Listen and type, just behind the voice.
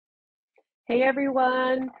Hey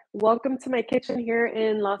everyone, welcome to my kitchen here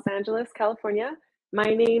in Los Angeles, California.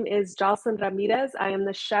 My name is Jocelyn Ramirez. I am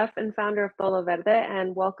the chef and founder of Todo Verde,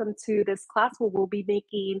 and welcome to this class where we'll be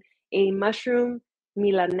making a mushroom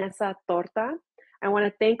Milanesa torta. I want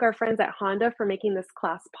to thank our friends at Honda for making this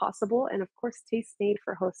class possible, and of course, Tastemade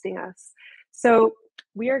for hosting us. So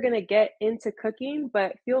we are going to get into cooking,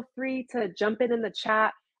 but feel free to jump in the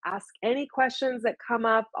chat, ask any questions that come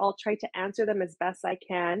up. I'll try to answer them as best I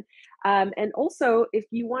can. And also, if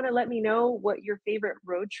you want to let me know what your favorite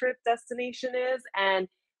road trip destination is and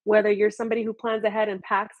whether you're somebody who plans ahead and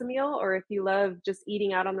packs a meal, or if you love just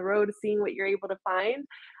eating out on the road, seeing what you're able to find,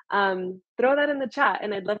 throw that in the chat.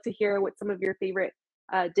 And I'd love to hear what some of your favorite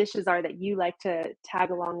dishes are that you like to tag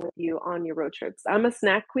along with you on your road trips. I'm a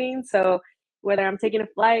snack queen, so whether I'm taking a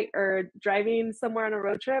flight or driving somewhere on a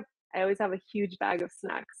road trip, I always have a huge bag of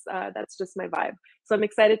snacks. That's just my vibe. So I'm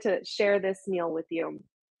excited to share this meal with you.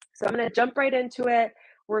 So I'm going to jump right into it.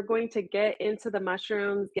 We're going to get into the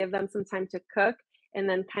mushrooms, give them some time to cook, and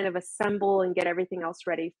then kind of assemble and get everything else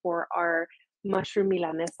ready for our mushroom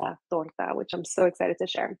Milanesa torta, which I'm so excited to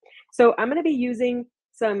share. So I'm going to be using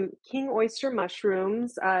some king oyster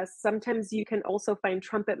mushrooms. Sometimes you can also find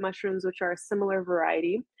trumpet mushrooms, which are a similar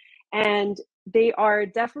variety. And they are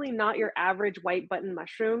definitely not your average white button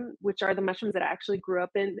mushroom, which are the mushrooms that I actually grew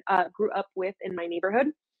up with in my neighborhood.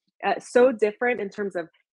 So different in terms of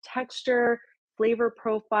texture, flavor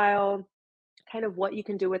profile, kind of what you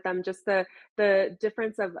can do with them. Just the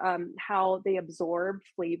difference of how they absorb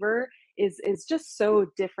flavor is just so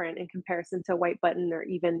different in comparison to white button or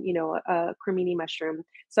even a cremini mushroom.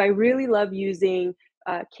 So I really love using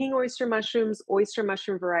king oyster mushrooms, oyster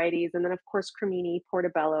mushroom varieties, and then of course cremini,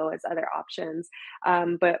 portobello as other options.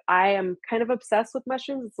 But I am kind of obsessed with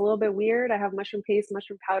mushrooms. It's a little bit weird. I have mushroom paste,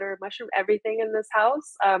 mushroom powder, mushroom everything in this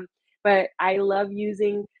house. But I love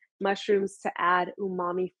using mushrooms to add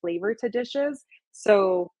umami flavor to dishes.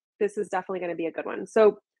 So this is definitely going to be a good one.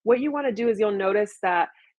 So what you want to do is you'll notice that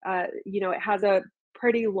it has a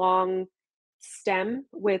pretty long stem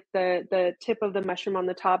with the tip of the mushroom on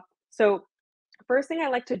the top. So first thing I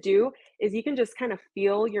like to do is you can just kind of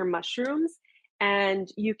feel your mushrooms, and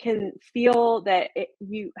you can feel that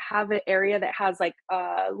you have an area that has like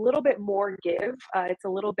a little bit more give. It's a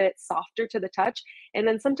little bit softer to the touch. And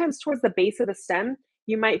then sometimes towards the base of the stem,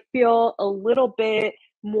 you might feel a little bit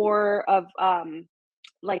more of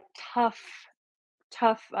like tough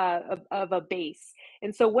of a base.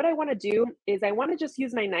 And so what I want to do is I want to just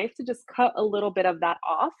use my knife to just cut a little bit of that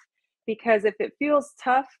off, because if it feels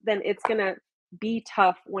tough, then it's going to be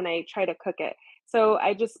tough when I try to cook it. So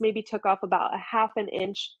I just maybe took off about a half an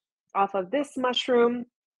inch off of this mushroom.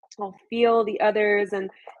 I'll feel the others, and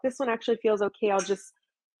this one actually feels okay. I'll just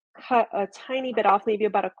cut a tiny bit off, maybe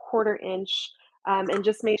about a quarter inch, and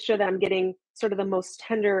just make sure that I'm getting sort of the most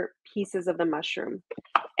tender pieces of the mushroom.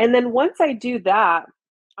 And then once I do that,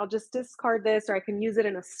 I'll just discard this, or I can use it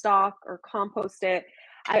in a stock or compost it.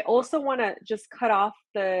 I also want to just cut off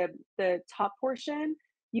the top portion.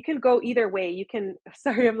 You can go either way. You can,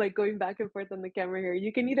 sorry, I'm like going back and forth on the camera here.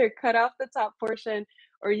 You can either cut off the top portion,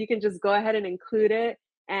 or you can just go ahead and include it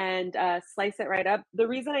and slice it right up. The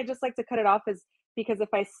reason I just like to cut it off is because if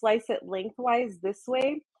I slice it lengthwise this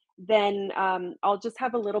way, then I'll just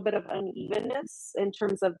have a little bit of unevenness in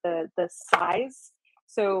terms of the size.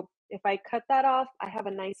 So if I cut that off, I have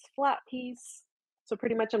a nice flat piece. So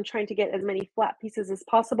pretty much I'm trying to get as many flat pieces as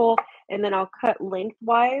possible. And then I'll cut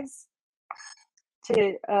lengthwise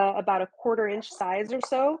to about a quarter inch size or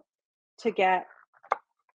so to get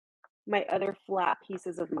my other flat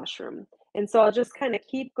pieces of mushroom. And so I'll just kind of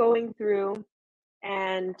keep going through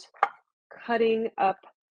and cutting up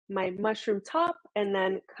my mushroom top and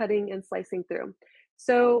then cutting and slicing through.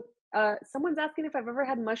 So someone's asking if I've ever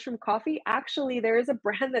had mushroom coffee. Actually, there is a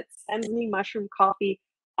brand that sends me mushroom coffee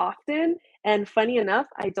often. And funny enough,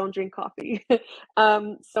 I don't drink coffee.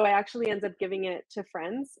 So I actually end up giving it to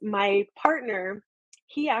friends. My partner,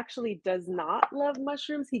 he actually does not love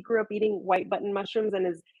mushrooms. He grew up eating white button mushrooms and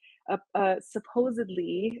is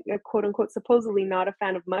supposedly, quote unquote, supposedly not a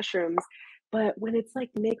fan of mushrooms. But when it's like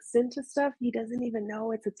mixed into stuff, he doesn't even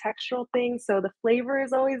know it's a textural thing. So the flavor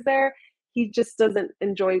is always there. He just doesn't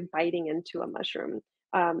enjoy biting into a mushroom.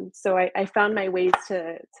 So I found my ways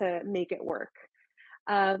to make it work.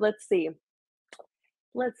 Let's see.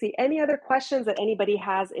 Any other questions that anybody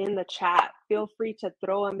has in the chat? Feel free to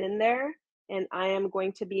throw them in there, and I am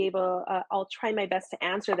going to be able, I'll try my best to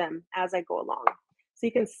answer them as I go along. So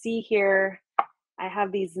you can see here, I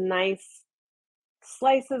have these nice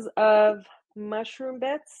slices of mushroom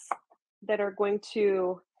bits that are going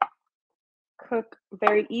to cook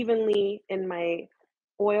very evenly in my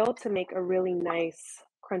oil to make a really nice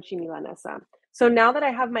crunchy milanesa. So now that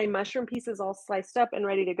I have my mushroom pieces all sliced up and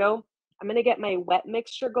ready to go, I'm gonna get my wet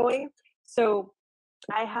mixture going. So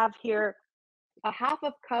I have here a half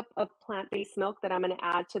a cup of plant-based milk that I'm gonna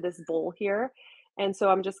add to this bowl here. And so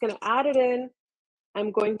I'm just gonna add it in.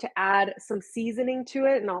 I'm going to add some seasoning to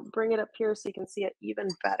it, and I'll bring it up here so you can see it even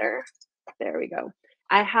better. There we go.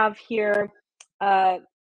 I have here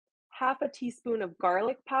half a teaspoon of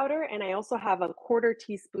garlic powder, and I also have a quarter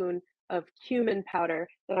teaspoon of cumin powder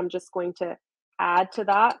that I'm just going to add to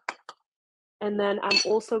that. And then I'm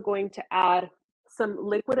also going to add some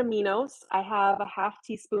liquid aminos. I have a half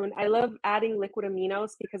teaspoon. I love adding liquid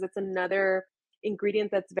aminos because it's another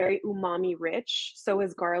ingredient that's very umami rich. So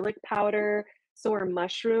is garlic powder, so are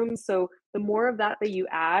mushrooms. So the more of that you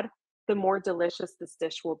add, the more delicious this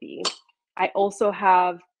dish will be. I also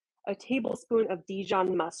have a tablespoon of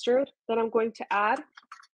Dijon mustard that I'm going to add.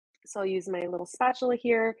 So I'll use my little spatula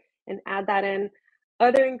here and add that in.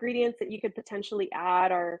 Other ingredients that you could potentially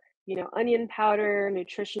add are, onion powder,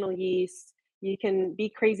 nutritional yeast. You can be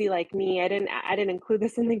crazy like me. I didn't include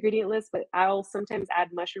this in the ingredient list, but I'll sometimes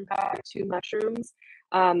add mushroom powder to mushrooms.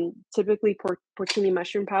 Typically porcini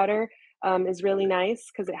mushroom powder is really nice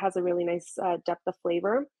because it has a really nice depth of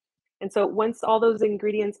flavor. And so once all those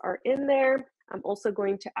ingredients are in there, I'm also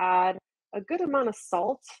going to add a good amount of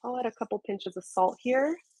salt. I'll add a couple pinches of salt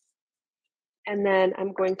here. And then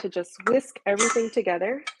I'm going to just whisk everything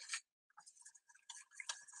together.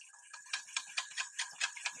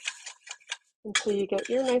 Until you get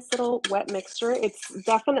your nice little wet mixture. It's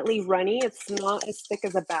definitely runny. It's not as thick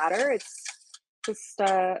as a batter. It's just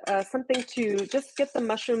something to just get the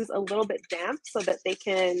mushrooms a little bit damp so that they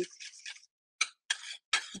can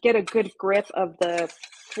get a good grip of the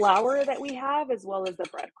flour that we have as well as the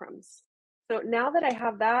breadcrumbs. So now that I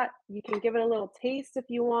have that, you can give it a little taste if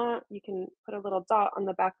you want. You can put a little dot on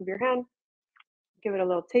the back of your hand, give it a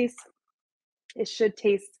little taste. It should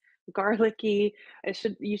taste garlicky.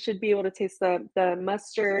 You should be able to taste the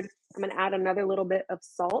mustard. I'm gonna add another little bit of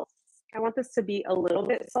salt. I want this to be a little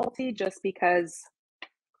bit salty just because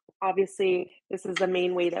obviously this is the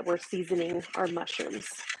main way that we're seasoning our mushrooms.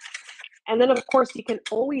 And then of course you can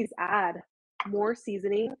always add more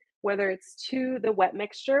seasoning, whether it's to the wet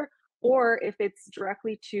mixture or if it's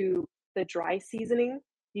directly to the dry seasoning,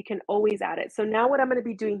 you can always add it. So now what I'm gonna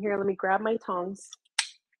be doing here, let me grab my tongs.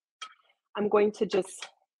 I'm going to just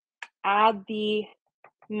add the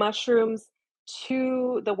mushrooms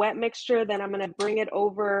to the wet mixture. Then I'm going to bring it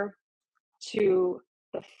over to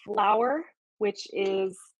the flour, which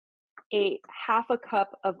is a half a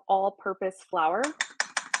cup of all-purpose flour.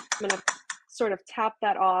 I'm going to sort of tap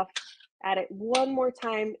that off, add it one more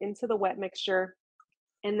time into the wet mixture,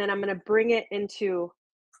 and then I'm going to bring it into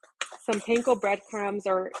some panko breadcrumbs,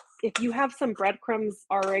 or if you have some breadcrumbs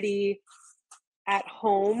already at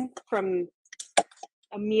home from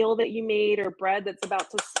a meal that you made or bread that's about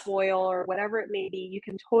to spoil or whatever it may be, you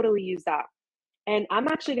can totally use that. And I'm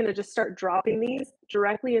actually going to just start dropping these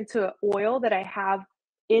directly into oil that I have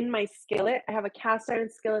in my skillet. I have a cast iron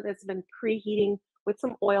skillet that's been preheating with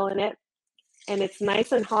some oil in it, and it's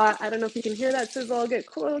nice and hot. I don't know if you can hear that sizzle. I'll get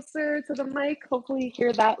closer to the mic. Hopefully you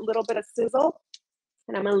hear that little bit of sizzle.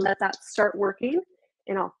 And I'm going to let that start working,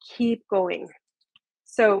 and I'll keep going.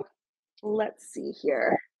 So let's see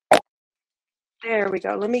here. There we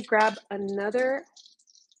go. Let me grab another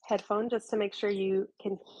headphone just to make sure you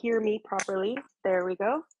can hear me properly. There we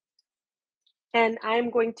go. And I'm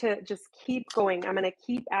going to just keep going. I'm going to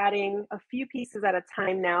keep adding a few pieces at a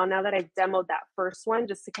time now that I've demoed that first one,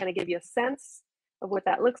 just to kind of give you a sense of what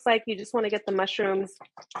that looks like. You just want to get the mushrooms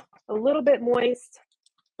a little bit moist,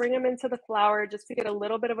 bring them into the flour just to get a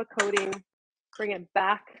little bit of a coating, bring it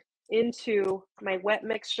back into my wet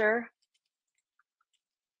mixture,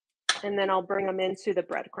 and then I'll bring them into the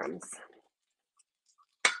breadcrumbs.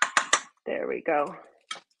 There we go.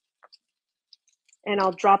 And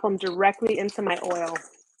I'll drop them directly into my oil.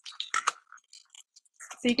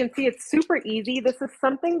 So you can see it's super easy. This is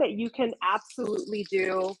something that you can absolutely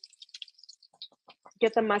do.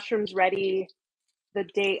 Get the mushrooms ready the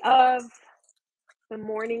day of, the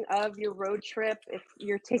morning of your road trip. If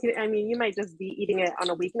you're taking it, I mean, you might just be eating it on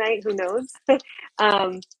a weeknight, who knows?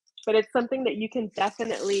 But it's something that you can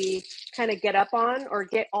definitely kind of get up on, or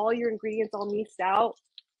get all your ingredients all mixed out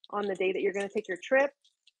on the day that you're going to take your trip.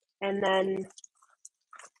 And then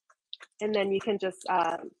you can just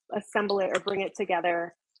assemble it or bring it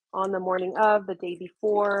together on the morning of, the day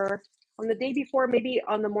before. On the day before, maybe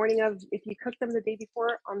on the morning of, if you cook them the day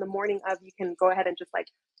before, on the morning of, you can go ahead and just like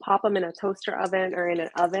pop them in a toaster oven or in an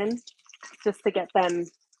oven just to get them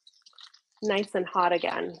nice and hot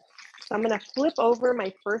again. So I'm going to flip over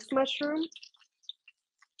my first mushroom,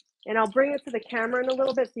 and I'll bring it to the camera in a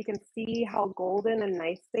little bit so you can see how golden and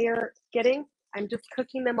nice they are getting. I'm just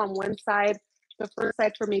cooking them on one side, the first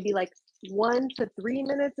side, for maybe like 1 to 3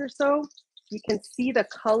 minutes or so. You can see the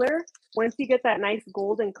color. Once you get that nice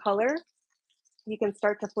golden color, you can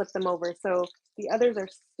start to flip them over. So the others are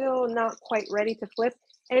still not quite ready to flip.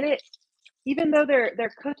 And even though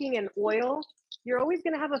they're cooking in oil, you're always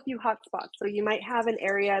going to have a few hot spots. So you might have an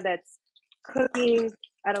area that's cooking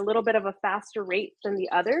at a little bit of a faster rate than the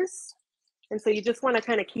others. And so you just want to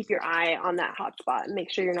kind of keep your eye on that hot spot and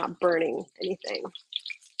make sure you're not burning anything.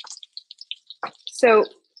 So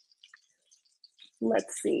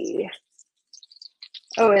let's see.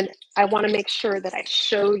 Oh, and I want to make sure that I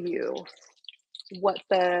show you what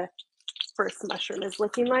the first mushroom is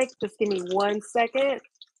looking like. Just give me 1 second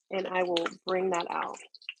and I will bring that out.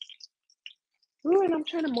 Ooh, and I'm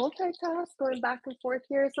trying to multitask, going back and forth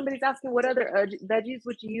here. Somebody's asking what other veggies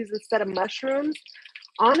would you use instead of mushrooms?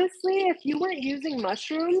 Honestly, if you weren't using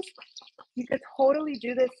mushrooms, you could totally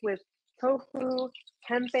do this with tofu,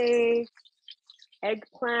 tempeh,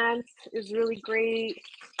 eggplant is really great.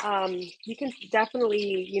 You can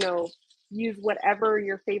definitely, use whatever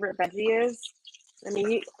your favorite veggie is. I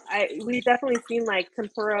mean, we've definitely seen like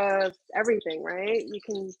tempura, everything, right? You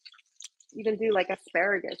can even do like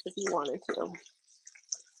asparagus if you wanted to.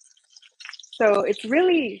 So it's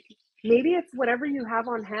really, maybe it's whatever you have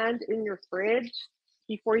on hand in your fridge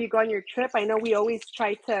before you go on your trip. I know we always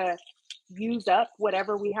try to use up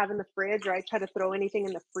whatever we have in the fridge, or I try to throw anything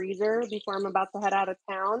in the freezer before I'm about to head out of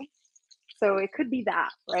town. So it could be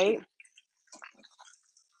that, right?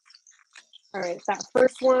 All right, that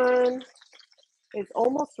first one is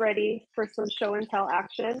almost ready for some show and tell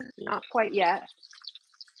action. Not quite yet.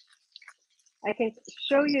 I can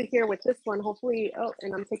show you here with this one, hopefully. Oh,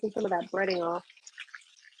 and I'm taking some of that breading off.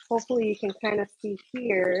 Hopefully you can kind of see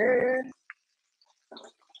here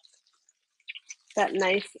that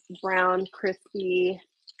nice brown, crispy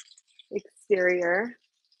exterior.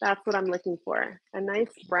 That's what I'm looking for. A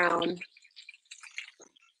nice brown,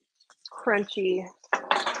 crunchy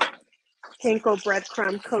panko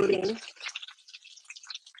breadcrumb coating.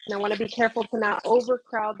 And I want to be careful to not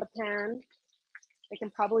overcrowd the pan. I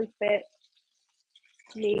can probably fit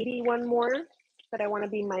maybe one more, but I want to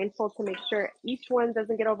be mindful to make sure each one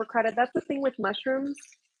doesn't get overcrowded. That's the thing with mushrooms.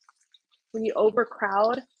 When you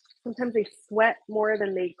overcrowd, sometimes they sweat more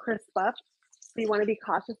than they crisp up. So you want to be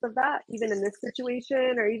cautious of that, even in this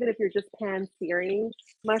situation, or even if you're just pan searing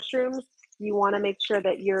mushrooms, you want to make sure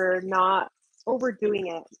that you're not overdoing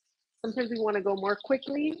it. Sometimes we want to go more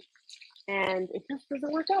quickly, and it just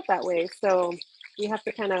doesn't work out that way. So you have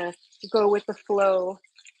to kind of go with the flow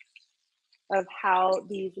of how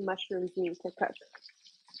these mushrooms need to cook.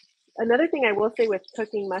 Another thing I will say with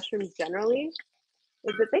cooking mushrooms generally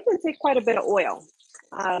is that they can take quite a bit of oil.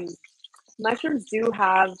 Mushrooms do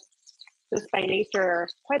have, just by nature,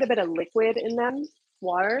 quite a bit of liquid in them,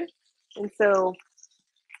 water. And so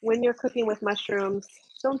when you're cooking with mushrooms,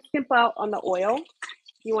 don't skimp out on the oil.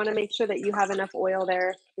 You want to make sure that you have enough oil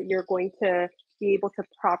there that you're going to be able to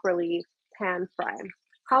properly pan fry.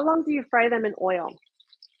 How long do you fry them in oil?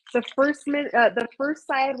 The first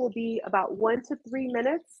side will be about 1 to 3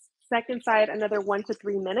 minutes. Second side, another 1 to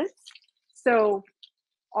 3 minutes. So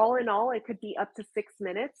all in all, it could be up to 6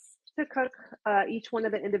 minutes to cook each one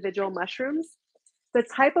of the individual mushrooms. The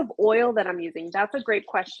type of oil that I'm using, that's a great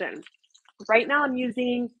question. Right now I'm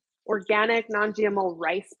using organic non-GMO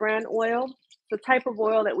rice bran oil, the type of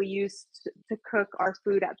oil that we use to cook our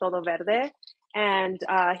food at Todo Verde. And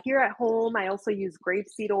here at home, I also use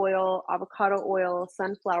grapeseed oil, avocado oil,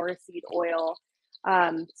 sunflower seed oil.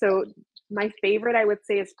 So my favorite, I would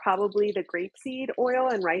say, is probably the grapeseed oil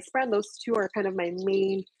and rice bran. Those two are kind of my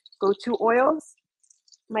main go-to oils.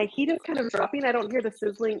 My heat is kind of dropping. I don't hear the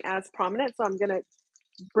sizzling as prominent, so I'm going to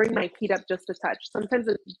bring my heat up just a touch. Sometimes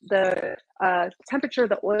the temperature of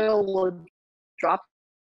the oil will drop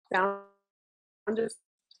down just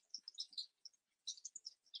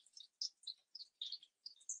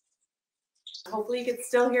hopefully you can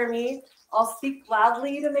still hear me. I'll speak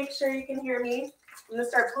loudly to make sure you can hear me. I'm going to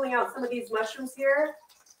start pulling out some of these mushrooms here.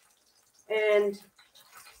 And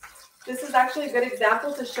this is actually a good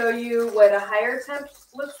example to show you what a higher temp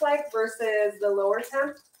looks like versus the lower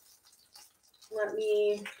temp. Let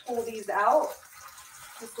me pull these out.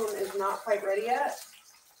 This one is not quite ready yet.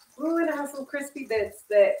 Ooh, and I have some crispy bits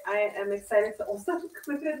that I am excited to also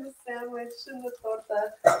include in the sandwich and the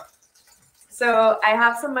torta. So I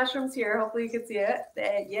have some mushrooms here. Hopefully you can see it.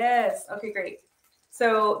 Yes. Okay, great.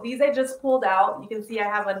 So these I just pulled out. You can see I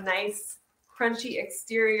have a nice crunchy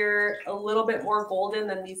exterior, a little bit more golden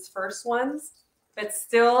than these first ones, but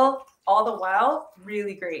still all the while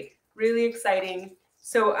really great, really exciting.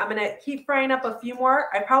 So I'm gonna keep frying up a few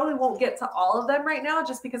more. I probably won't get to all of them right now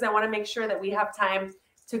just because I wanna make sure that we have time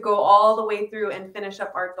to go all the way through and finish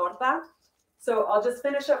up our torta. So I'll just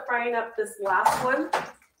finish up frying up this last one.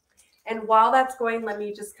 And while that's going, let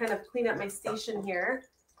me just kind of clean up my station here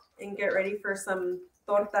and get ready for some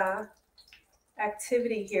torta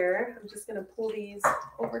activity here. I'm just gonna pull these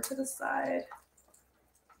over to the side.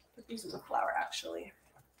 Put these in the flour actually.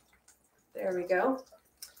 There we go.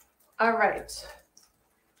 All right.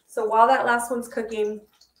 So while that last one's cooking,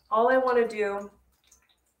 all I wanna do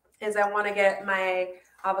is I wanna get my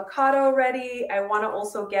avocado ready. I wanna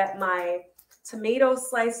also get my tomato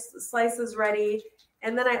slices ready.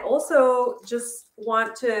 And then I also just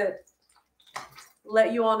want to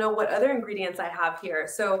let you all know what other ingredients I have here.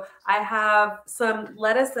 So I have some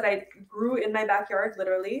lettuce that I grew in my backyard,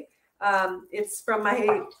 literally. It's from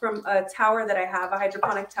a tower that I have, a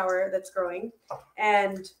hydroponic tower that's growing.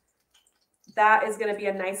 And that is going to be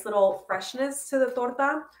a nice little freshness to the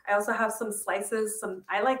torta. I also have some slices,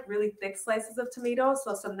 I like really thick slices of tomato.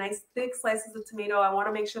 So some nice thick slices of tomato. I want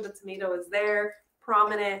to make sure the tomato is there,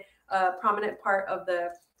 prominent part of the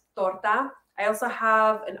torta. I also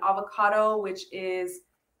have an avocado, which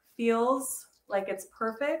feels like it's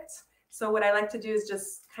perfect. So what I like to do is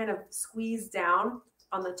just kind of squeeze down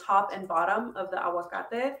on the top and bottom of the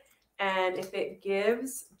aguacate. And if it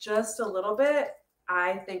gives just a little bit,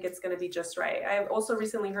 I think it's going to be just right. I've also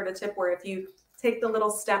recently heard a tip where if you take the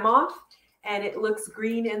little stem off and it looks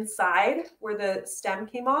green inside where the stem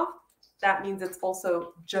came off, that means it's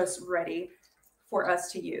also just ready for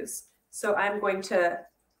us to use. So I'm going to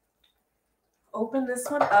open this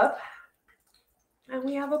one up and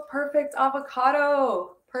we have a perfect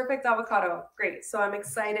avocado. Perfect avocado. Great. So I'm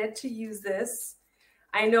excited to use this.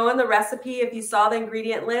 I know in the recipe, if you saw the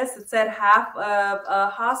ingredient list, it said half of a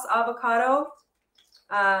Hass avocado,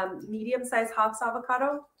 medium-sized Hass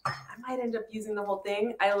avocado. I might end up using the whole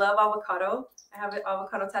thing. I love avocado. I have an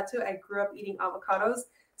avocado tattoo. I grew up eating avocados.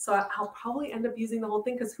 So I'll probably end up using the whole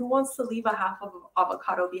thing because who wants to leave a half of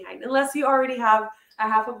avocado behind? Unless you already have a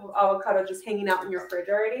half of avocado just hanging out in your fridge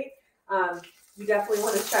already. You definitely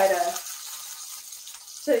want to try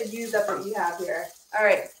to use up what you have here. All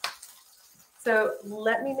right. So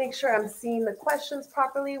let me make sure I'm seeing the questions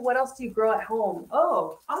properly. What else do you grow at home?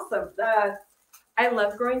 Oh, awesome. I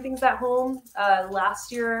love growing things at home.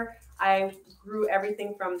 Last year, I grew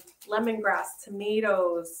everything from lemongrass,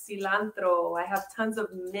 tomatoes, cilantro. I have tons of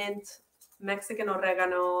mint, Mexican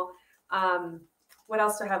oregano. What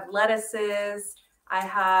else do I have? Lettuces. I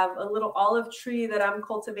have a little olive tree that I'm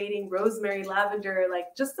cultivating, rosemary, lavender,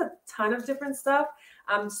 like just a ton of different stuff.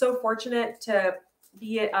 I'm so fortunate to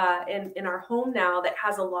be in our home now that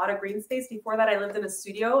has a lot of green space. Before that, I lived in a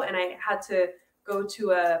studio and I had to go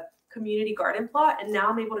to a community garden plot. And now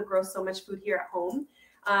I'm able to grow so much food here at home.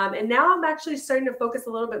 And now I'm actually starting to focus a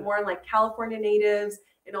little bit more on like California natives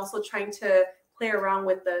and also trying to play around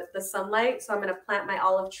with the sunlight. So I'm going to plant my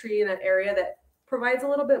olive tree in an area that provides a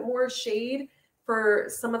little bit more shade for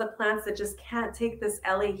some of the plants that just can't take this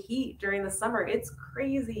LA heat during the summer. It's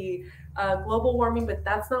crazy, global warming, but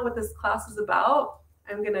that's not what this class is about.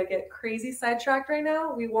 I'm going to get crazy sidetracked right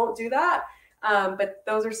now. We won't do that. But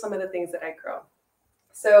those are some of the things that I grow.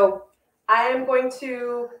 So I am going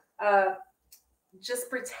to just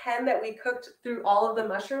pretend that we cooked through all of the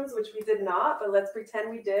mushrooms, which we did not, but let's pretend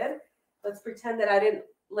we did. Let's pretend that I didn't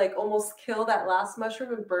like almost kill that last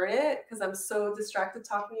mushroom and burn it because I'm so distracted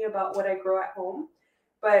talking about what I grow at home.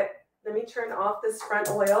 But let me turn off this front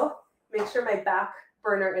oil, make sure my back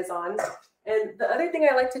burner is on. And the other thing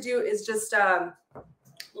I like to do is just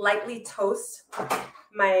lightly toast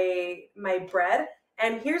my bread.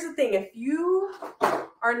 And here's the thing, if you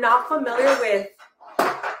are not familiar with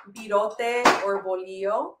virote or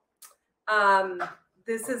bolillo,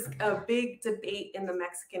 this is a big debate in the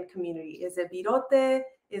Mexican community. Is it virote?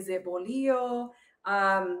 Is it bolillo?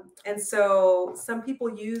 And so some people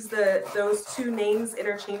use those two names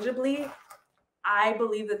interchangeably. I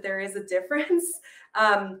believe that there is a difference.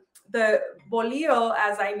 The bolillo,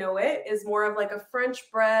 as I know it, is more of like a French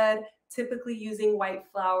bread, typically using white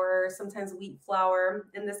flour, sometimes wheat flour.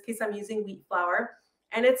 In this case, I'm using wheat flour.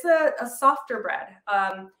 And it's a softer bread.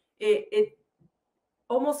 It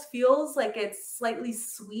almost feels like it's slightly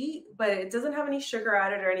sweet, but it doesn't have any sugar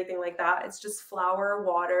added or anything like that. It's just flour,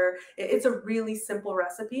 water. It's a really simple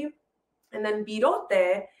recipe. And then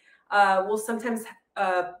virote will sometimes,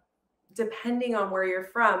 depending on where you're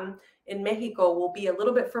from, in Mexico, will be a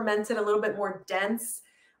little bit fermented, a little bit more dense.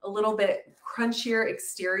 a little bit crunchier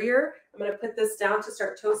exterior. I'm going to put this down to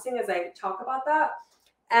start toasting as I talk about that.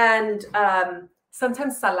 And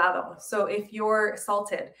sometimes salado. So if you're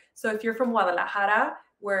salted. So if you're from Guadalajara,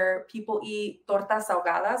 where people eat tortas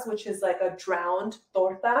ahogadas, which is like a drowned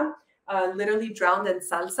torta, literally drowned in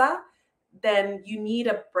salsa, then you need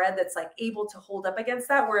a bread that's like able to hold up against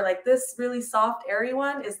that, where like this really soft, airy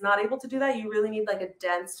one is not able to do that. You really need like a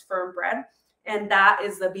dense, firm bread. And that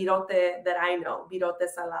is the virote that I know, virote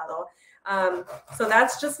salado. So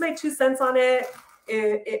that's just my 2 cents on it.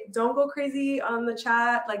 Don't go crazy on the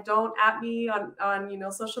chat. Like, don't at me on you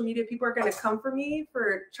know, social media. People are going to come for me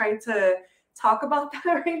for trying to talk about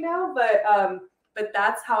that right now. But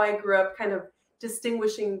that's how I grew up, kind of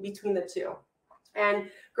distinguishing between the two. And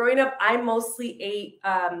growing up, I mostly ate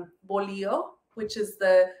bolillo, which is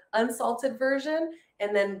the unsalted version.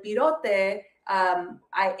 And then virote,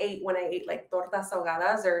 I ate when I ate like tortas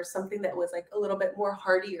ahogadas or something that was like a little bit more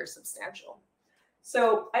hearty or substantial.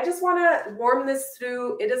 So I just want to warm this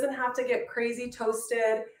through. It doesn't have to get crazy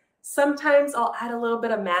toasted. Sometimes I'll add a little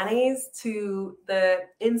bit of mayonnaise to the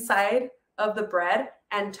inside of the bread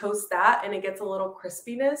and toast that, and it gets a little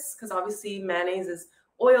crispiness, because obviously mayonnaise is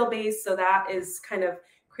oil-based, so that is kind of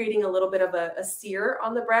creating a little bit of a sear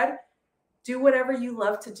on the bread. Do whatever you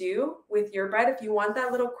love to do with your bread. If you want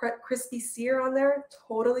that little crispy sear on there,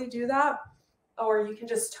 totally do that. Or you can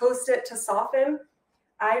just toast it to soften.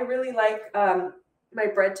 I really like my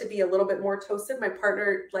bread to be a little bit more toasted. My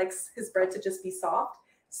partner likes his bread to just be soft.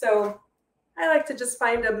 So I like to just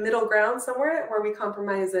find a middle ground somewhere where we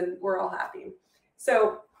compromise and we're all happy.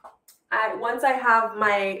 So once I have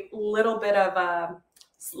my little bit of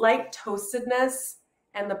slight toastedness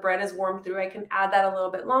and the bread is warmed through, I can add that a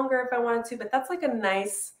little bit longer if I wanted to, but that's like a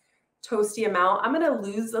nice toasty amount. I'm going to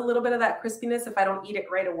lose a little bit of that crispiness if I don't eat it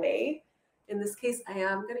right away. In this case, I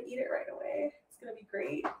am going to eat it right away. It's going to be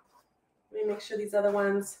great. Let me make sure these other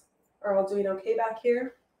ones are all doing okay back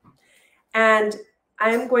here. And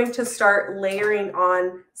I'm going to start layering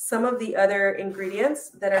on some of the other ingredients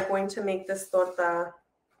that are going to make this torta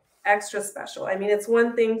extra special. I mean, it's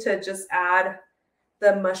one thing to just add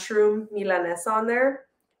the mushroom milanesa on there,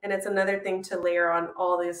 and it's another thing to layer on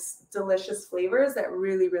all these delicious flavors that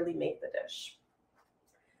really, really make the dish.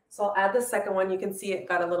 So I'll add the second one. You can see it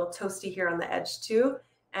got a little toasty here on the edge too,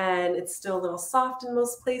 and it's still a little soft in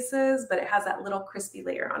most places, but it has that little crispy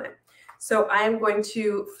layer on it. So I am going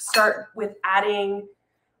to start with adding,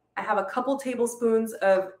 I have a couple tablespoons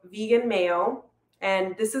of vegan mayo,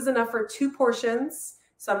 and this is enough for 2 portions.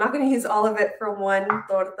 So I'm not going to use all of it for one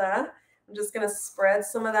torta. I'm just going to spread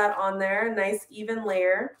some of that on there, nice even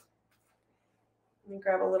layer. Let me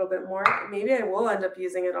grab a little bit more. Maybe I will end up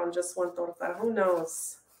using it on just one torta. Who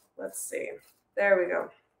knows? Let's see. There we go.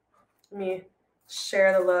 Let me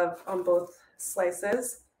share the love on both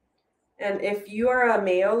slices. And if you are a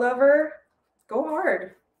mayo lover, go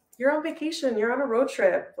hard. You're on vacation. You're on a road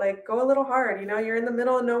trip. Like, go a little hard. You know, you're in the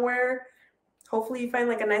middle of nowhere. Hopefully you find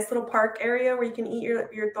like a nice little park area where you can eat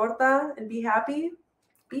your torta and be happy.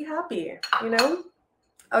 Be happy, you know?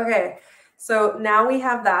 Okay, so now we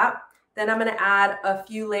have that. Then I'm going to add a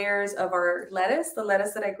few layers of our lettuce, the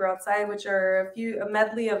lettuce that I grew outside, which are a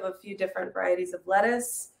medley of a few different varieties of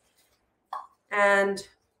lettuce. And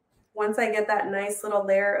once I get that nice little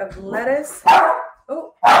layer of lettuce,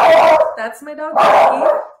 oh, that's my dog,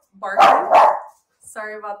 Chucky, barking.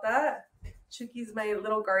 Sorry about that. Chucky's my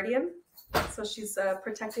little guardian, so she's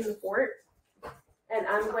protecting the fort. And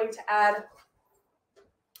I'm going to add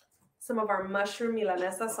some of our mushroom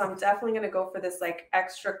milanesa. So I'm definitely going to go for this like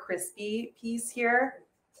extra crispy piece here.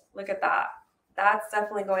 Look at that. That's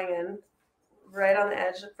definitely going in right on the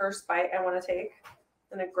edge. The first bite I want to take.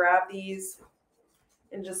 I'm going to grab these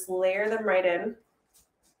and just layer them right in.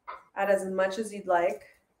 Add as much as you'd like.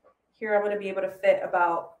 Here I'm going to be able to fit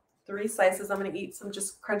about 3 slices. I'm going to eat some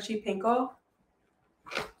just crunchy panko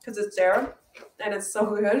because it's there and it's so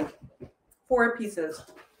good. 4 pieces.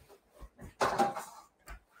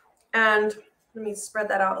 And let me spread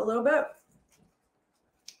that out a little bit.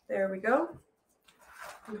 There we go.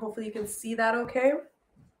 And hopefully you can see that okay.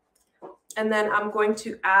 And then I'm going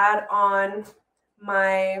to add on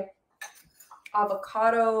my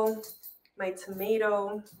avocado, my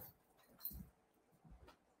tomato.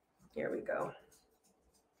 Here we go.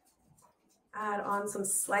 Add on some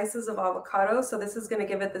slices of avocado. So this is going to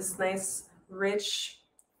give it this nice, rich,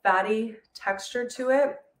 fatty texture to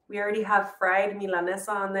it. We already have fried milanesa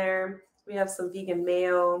on there. We have some vegan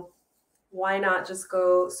mayo. Why not just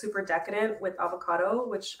go super decadent with avocado,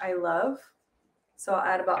 which I love. So I'll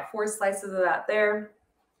add about 4 slices of that there.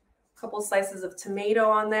 A couple slices of tomato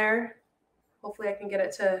on there. Hopefully I can get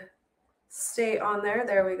it to stay on there.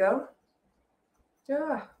 There we go.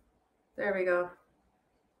 Yeah, there we go.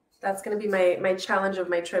 That's going to be my challenge of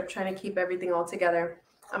my trip, trying to keep everything all together.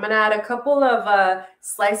 I'm going to add a couple of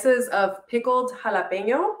slices of pickled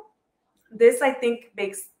jalapeño. This, I think,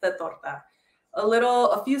 makes the torta.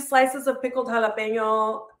 A few slices of pickled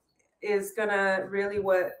jalapeño is going to really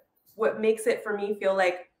what makes it for me feel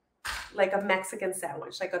like a Mexican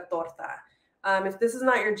sandwich, like a torta. If this is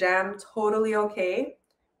not your jam, totally okay.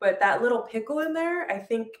 But that little pickle in there, I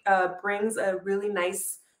think, brings a really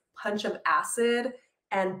nice punch of acid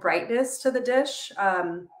and brightness to the dish.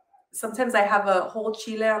 Sometimes I have a whole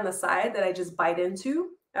chile on the side that I just bite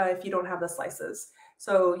into if you don't have the slices.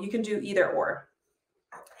 So you can do either or.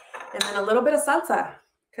 And then a little bit of salsa,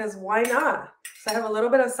 because why not? So I have a little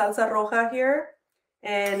bit of salsa roja here,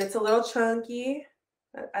 and it's a little chunky.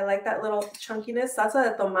 I like that little chunkiness. Salsa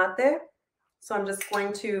de tomate. So I'm just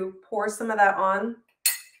going to pour some of that on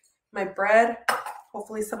my bread.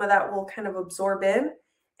 Hopefully some of that will kind of absorb in.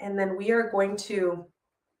 And then we are going to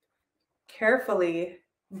carefully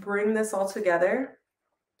bring this all together.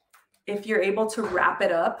 If you're able to wrap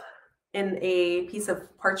it up in a piece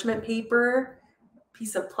of parchment paper,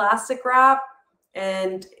 piece of plastic wrap,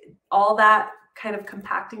 and all that kind of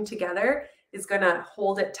compacting together is going to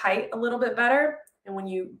hold it tight a little bit better. And when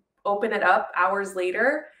you open it up hours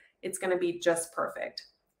later, it's going to be just perfect.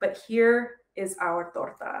 But here is our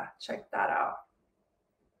torta. Check that out.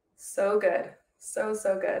 So good. So,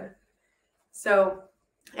 so good. So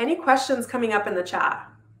any questions coming up in the chat?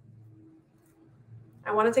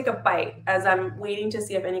 I want to take a bite as I'm waiting to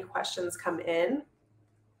see if any questions come in.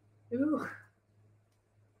 Ooh,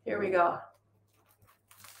 here we go.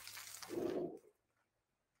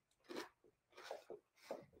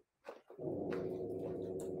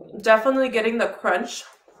 Definitely getting the crunch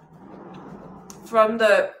from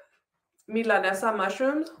the Milanesa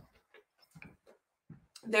mushrooms.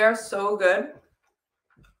 They're so good.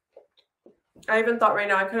 I even thought right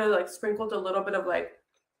now I could have like sprinkled a little bit of like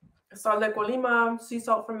sal de Colima, sea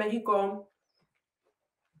salt from Mexico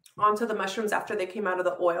onto the mushrooms after they came out of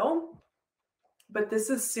the oil. But this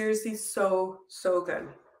is seriously so, so good.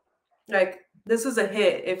 Like, this is a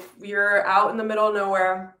hit. If you're out in the middle of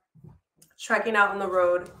nowhere, trekking out on the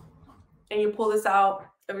road, and you pull this out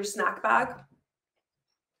of your snack bag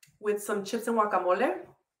with some chips and guacamole,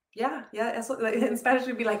 yeah, eso, like, in Spanish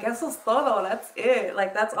we'd be like, eso es todo, that's it.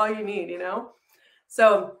 Like, that's all you need, you know?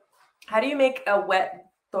 So how do you make a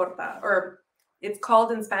wet torta? Or it's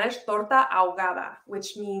called in Spanish torta ahogada,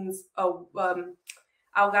 which means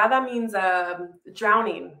ahogada means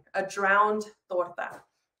drowning, a drowned torta.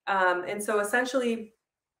 And so essentially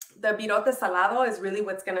the virote salado is really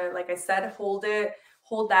what's gonna, like I said, hold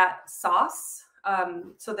that sauce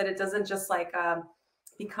so that it doesn't just like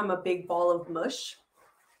become a big ball of mush.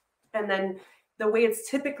 And then the way it's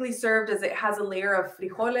typically served is it has a layer of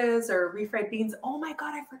frijoles or refried beans. Oh my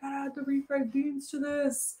God, I forgot to add the refried beans to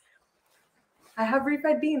this. I have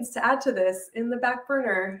refried beans to add to this in the back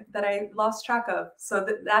burner that I lost track of. So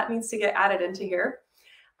that needs to get added into here.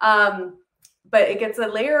 But it gets a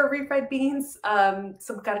layer of refried beans,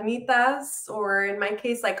 some carnitas, or in my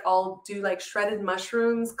case, like I'll do like shredded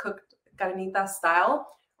mushrooms, cooked carnita style,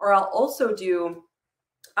 or I'll also do,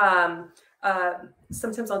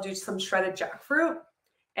 sometimes I'll do some shredded jackfruit.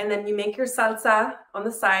 And then you make your salsa on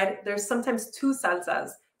the side. There's sometimes two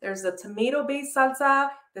salsas. There's a tomato-based salsa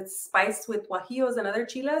that's spiced with guajillos and other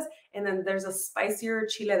chiles. And then there's a spicier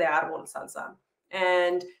chile de árbol salsa.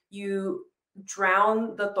 And you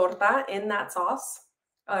drown the torta in that sauce,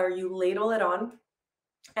 or you ladle it on.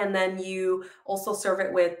 And then you also serve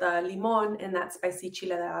it with limon and that spicy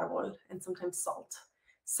chile de árbol and sometimes salt.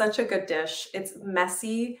 Such a good dish. It's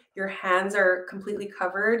messy. Your hands are completely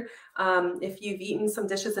covered. If you've eaten some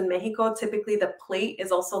dishes in Mexico, typically the plate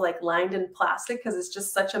is also like lined in plastic because it's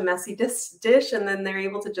just such a messy dish. And then they're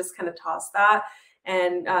able to just kind of toss that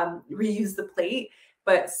and reuse the plate.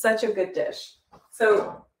 But such a good dish.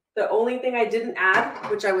 So the only thing I didn't add,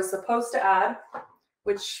 which I was supposed to add,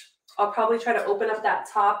 which I'll probably try to open up that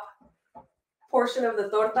top portion of the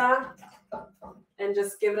torta and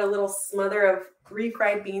just give it a little smother of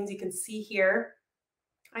refried beans. You can see here,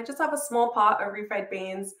 I just have a small pot of refried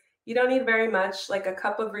beans. You don't need very much, like a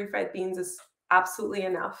cup of refried beans is absolutely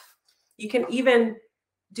enough. You can even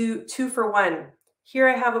do 2 for 1. Here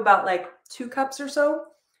I have about like 2 cups or so.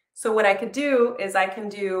 So what I could do is I can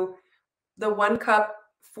do the 1 cup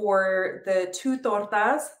for the 2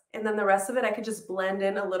 tortas, and then the rest of it, I could just blend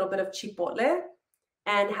in a little bit of chipotle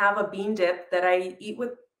and have a bean dip that I eat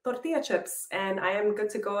with tortilla chips, and I am good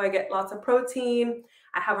to go. I get lots of protein.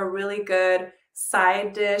 I have a really good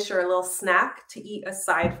side dish or a little snack to eat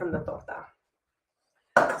aside from the torta.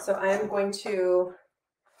 So I am going to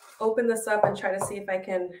open this up and try to see if I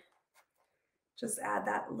can just add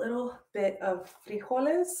that little bit of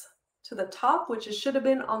frijoles to the top, which it should have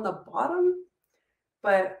been on the bottom,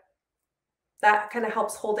 but that kind of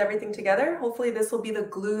helps hold everything together. Hopefully this will be the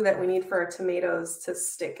glue that we need for our tomatoes to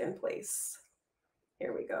stick in place.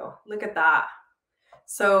 Here we go. Look at that.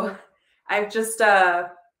 So I've just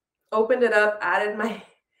opened it up, added my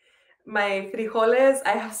frijoles.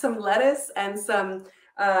 I have some lettuce and some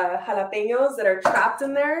jalapeños that are trapped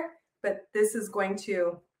in there, but this is going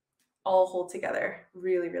to all hold together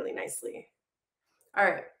really, really nicely. All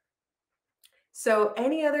right. So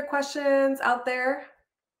any other questions out there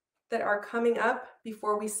that are coming up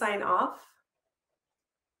before we sign off?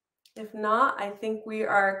 If not, I think we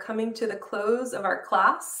are coming to the close of our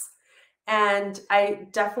class. And I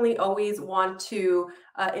definitely always want to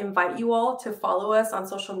invite you all to follow us on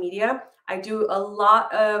social media. I do a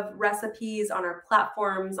lot of recipes on our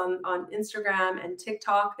platforms on Instagram and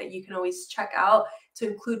TikTok that you can always check out to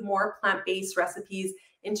include more plant-based recipes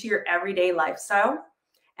into your everyday lifestyle.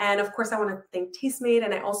 And of course, I want to thank Tastemade,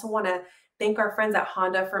 and I also want to thank our friends at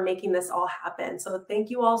Honda for making this all happen. So thank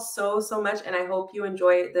you all so much, and I hope you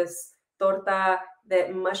enjoy this torta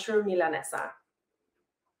de mushroom milanesa.